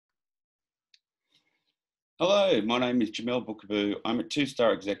Hello, my name is Jamel Bookaboo. I'm a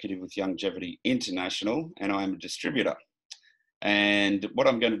two-star executive with Youngevity International, and I'm a distributor. And what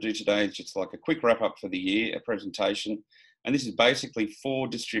I'm going to do today is just like a quick wrap-up for the year, a presentation. And this is basically for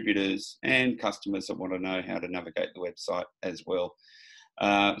distributors and customers that want to know how to navigate the website as well.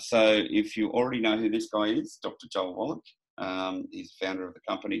 So if you already know who this guy is, Dr. Joel Wallach, he's the founder of the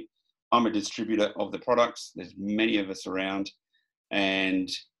company. I'm a distributor of the products. There's many of us around. And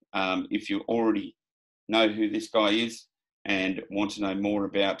if you already know who this guy is and want to know more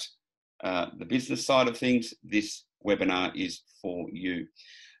about the business side of things, this webinar is for you.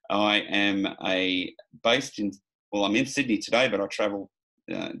 I am I'm in Sydney today, but I travel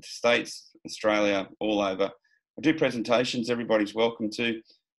to States, Australia, all over. I do presentations, everybody's welcome to.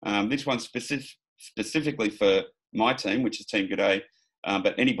 This one's specifically for my team, which is Team G'day,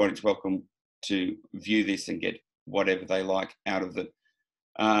 but anybody's welcome to view this and get whatever they like out of the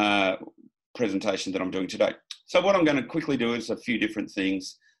presentation that I'm doing today. So what I'm going to quickly do is a few different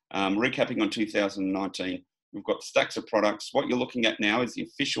things. Recapping on 2019, we've got stacks of products. What you're looking at now is the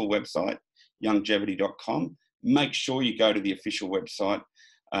official website, youngevity.com. Make sure you go to the official website.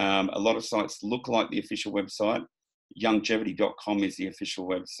 A lot of sites look like the official website. Youngevity.com is the official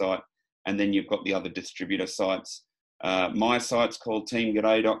website. And then you've got the other distributor sites. My site's called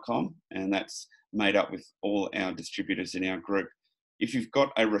teamg'day.com, and that's made up with all our distributors in our group. If you've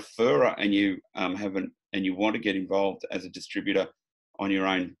got a referrer and you you want to get involved as a distributor on your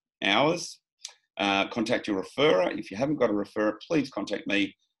own hours, contact your referrer. If you haven't got a referrer, please contact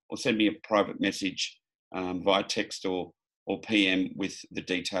me or send me a private message via text or PM with the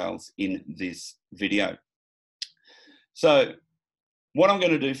details in this video. So what I'm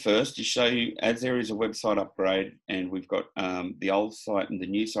going to do first is show you, as there is a website upgrade and we've got the old site and the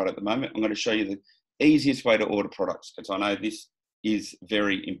new site at the moment, I'm going to show you the easiest way to order products, because I know this is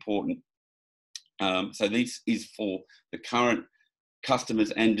very important. So this is for the current customers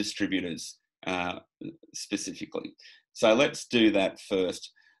and distributors specifically. So let's do that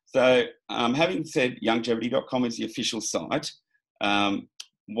first. So having said youngevity.com is the official site,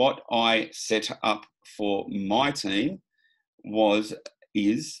 what I set up for my team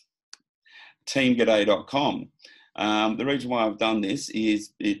is teamg'day.com. The reason why I've done this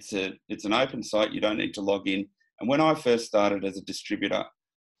is it's an open site. You don't need to log in. And when I first started as a distributor,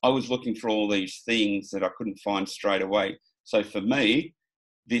 I was looking for all these things that I couldn't find straight away. So for me,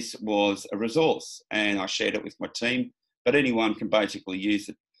 this was a resource, and I shared it with my team, but anyone can basically use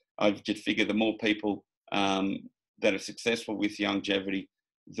it. I just figure the more people that are successful with Youngevity,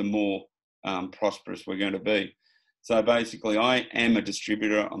 the more prosperous we're going to be. So basically, I am a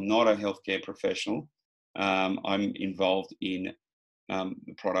distributor. I'm not a healthcare professional. I'm involved in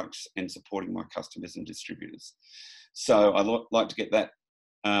the products and supporting my customers and distributors. So I'd like to get that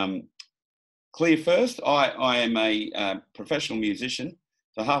clear first. I am a professional musician.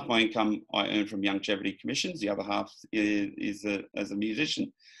 So half my income I earn from Youngevity commissions. The other half is as a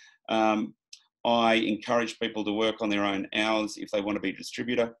musician. I encourage people to work on their own hours. If they want to be a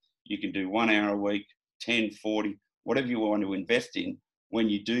distributor, you can do 1 hour a week, 10, 40, whatever you want to invest in. When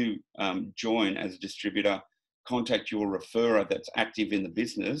you do join as a distributor, contact your referrer that's active in the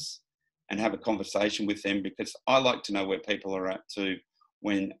business and have a conversation with them, because I like to know where people are at too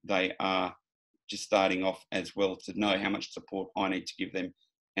when they are just starting off as well, to know how much support I need to give them.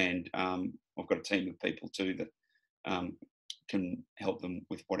 And I've got a team of people too that can help them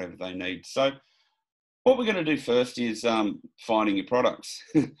with whatever they need. So what we're going to do first is finding your products,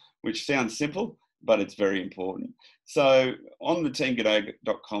 which sounds simple, but it's very important. So on the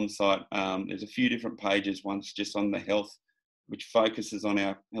teamg'day.com site, there's a few different pages. One's just on the health, which focuses on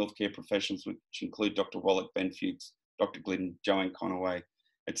our healthcare professionals, which include Dr. Wallach, Ben Fuchs, Dr. Glidden, Joanne Conaway,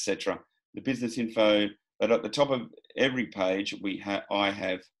 etc. The business info, but at the top of every page, I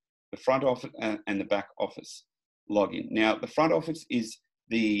have the front office and the back office login. Now, the front office is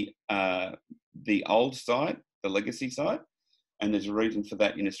the old site, the legacy site, and there's a reason for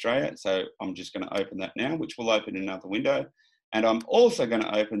that in Australia. So I'm just going to open that now, which will open another window. And I'm also going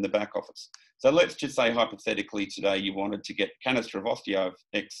to open the back office. So let's just say hypothetically today you wanted to get a canister of Osteo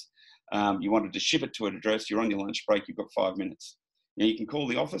X. You wanted to ship it to an address. You're on your lunch break. You've got 5 minutes. Now you can call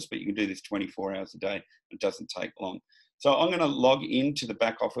the office, but you can do this 24 hours a day. It doesn't take long. So I'm going to log into the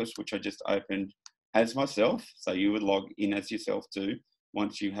back office, which I just opened as myself. So you would log in as yourself too,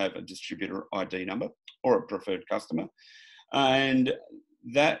 once you have a distributor ID number or a preferred customer. And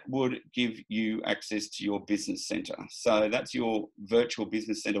that would give you access to your business center. So that's your virtual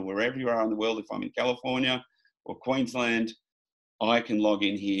business center wherever you are in the world. If I'm in California or Queensland, I can log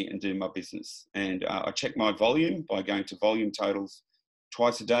in here and do my business. And I check my volume by going to volume totals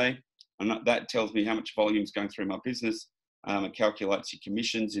twice a day. and that tells me how much volume is going through my business. It calculates your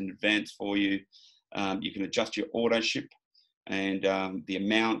commissions in advance for you. You can adjust your auto ship and the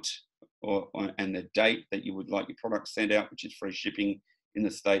amount and the date that you would like your product sent out, which is free shipping in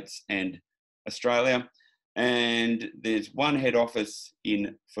the States and Australia. And there's one head office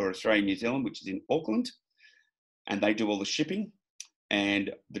for Australia and New Zealand, which is in Auckland, and they do all the shipping.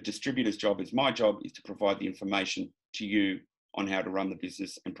 And the distributor's job is my job, is to provide the information to you on how to run the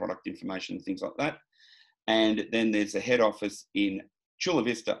business and product information and things like that. And then there's a head office in Chula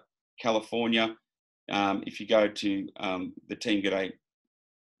Vista, California. If you go to the Team G'day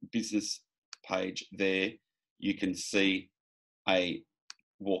business page there, you can see a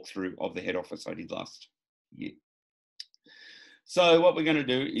walkthrough of the head office I did last year. So what we're going to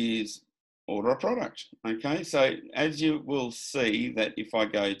do is order a product. Okay, so as you will see that if I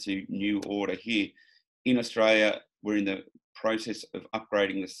go to new order here, in Australia, we're in the process of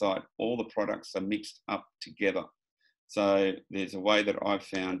upgrading the site. All the products are mixed up together. So there's a way that I've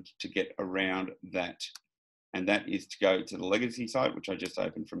found to get around that. And that is to go to the legacy site, which I just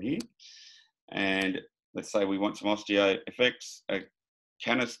opened from here. And let's say we want some Osteo FX, a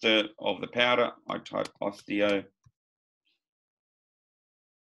canister of the powder. I type Osteo,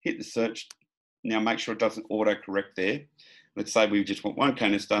 hit the search. Now make sure it doesn't auto correct there. Let's say we just want one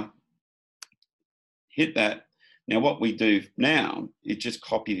canister, hit that. Now what we do now is just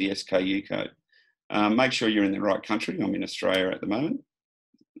copy the SKU code. Make sure you're in the right country. I'm in Australia at the moment.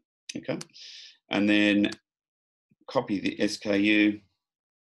 Okay. And then copy the SKU.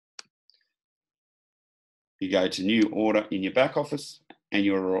 You go to new order in your back office and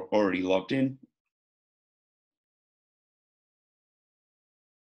you're already logged in.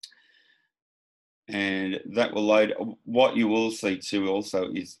 And that will load. What you will see too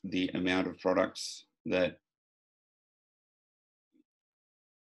also is the amount of products that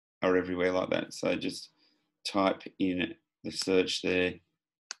are everywhere like that. So just type in the search there.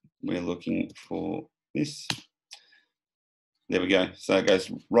 We're looking for this. There we go. So it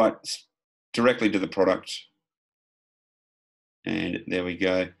goes right directly to the product. And there we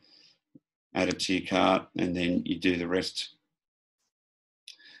go. Add it to your cart and then you do the rest.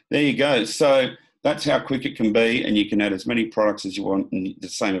 There you go. So that's how quick it can be, and you can add as many products as you want, and the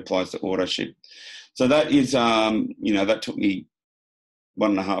same applies to auto ship. So that is, that took me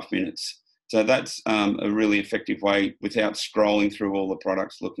 1.5 minutes. So that's a really effective way without scrolling through all the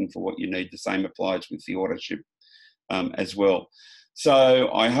products looking for what you need. The same applies with the auto ship as well.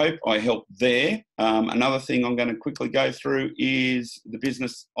 So I hope I helped there. Another thing I'm going to quickly go through is the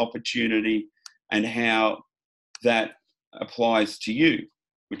business opportunity and how that applies to you,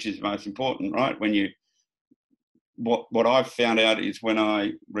 which is most important, right? What I've found out is when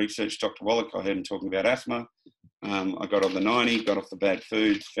I researched Dr. Wallach, I heard him talking about asthma. I got on the 90, got off the bad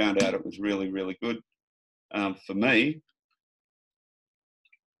foods, found out it was really, really good for me.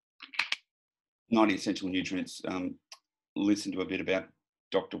 90 essential nutrients. Listen to a bit about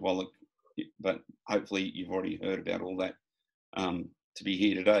Dr. Wallach, but hopefully you've already heard about all that to be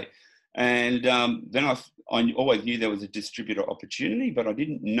here today. And then I always knew there was a distributor opportunity, but I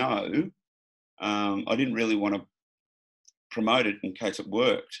didn't know. I didn't really want to promote it in case it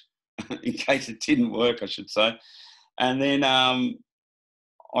worked, in case it didn't work, I should say. And then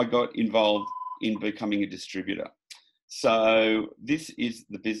I got involved in becoming a distributor. So this is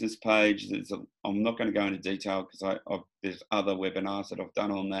the business page. I'm not going to go into detail because there's other webinars that I've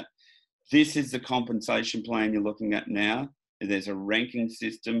done on that. This is the compensation plan you're looking at now. There's a ranking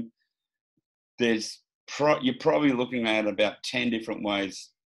system. You're probably looking at about 10 different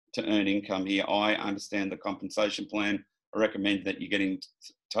ways to earn income here. I understand the compensation plan. I recommend that you get in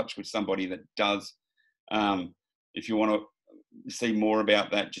touch with somebody that does. If you want to see more about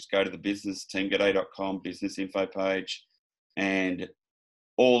that, just go to the business, teamg'day.com, business info page. And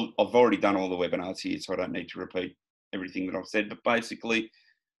I've already done all the webinars here, so I don't need to repeat everything that I've said. But basically,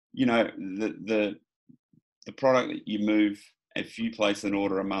 the product that you move, if you place an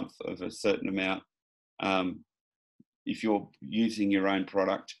order a month of a certain amount, if you're using your own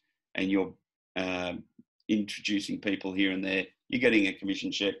product and you're introducing people here and there, you're getting a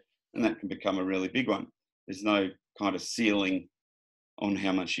commission check, and that can become a really big one. There's no kind of ceiling on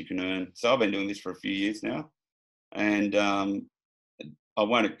how much you can earn. So I've been doing this for a few years now, and I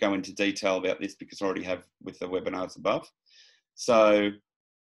won't go into detail about this because I already have with the webinars above. So,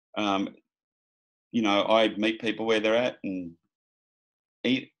 I meet people where they're at, and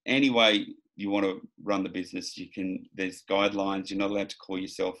any way you want to run the business, there's guidelines. You're not allowed to call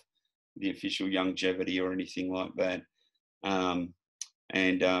yourself the official Youngevity or anything like that.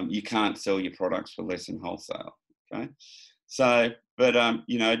 And you can't sell your products for less than wholesale. Okay. So, but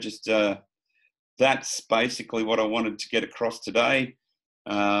just that's basically what I wanted to get across today.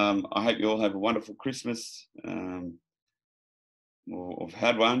 I hope you all have a wonderful Christmas, or have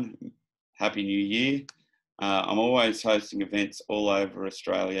had one. Happy New Year. I'm always hosting events all over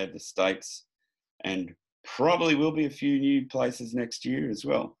Australia, the States, and probably will be a few new places next year as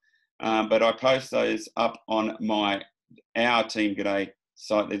well. But I post those up on our Team G'day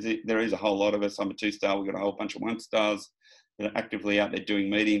site. There is a whole lot of us. I'm a 2-star. We've got a whole bunch of 1-stars that are actively out there doing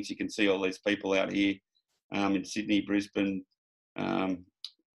meetings. You can see all these people out here in Sydney, Brisbane.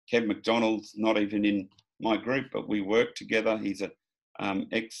 Kev McDonald's not even in my group, but we work together. He's a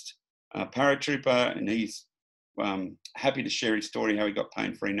ex-paratrooper, and he's happy to share his story, how he got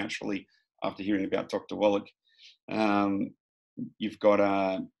pain-free naturally after hearing about Dr. Wallach. You've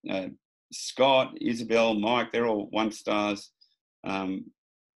got Scott, Isabel, Mike, they're all 1-stars.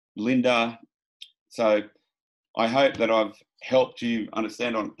 Linda. So I hope that I've helped you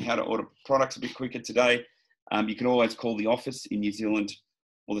understand on how to order products a bit quicker today. You can always call the office in New Zealand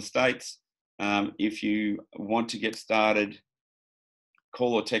or the States. If you want to get started,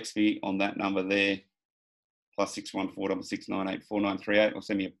 call or text me on that number there, +614 698 4938, or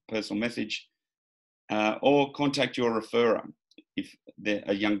send me a personal message, or contact your referrer if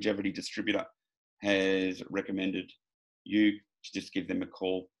a Youngevity distributor has recommended you. Just give them a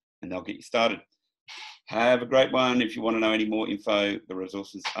call and they'll get you started. Have a great one. If you want to know any more info, the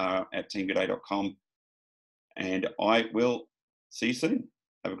resources are at teamg'day.com, and I will see you soon.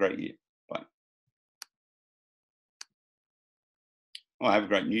 Have a great year. Bye. Oh, have a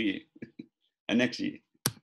great new year and next year.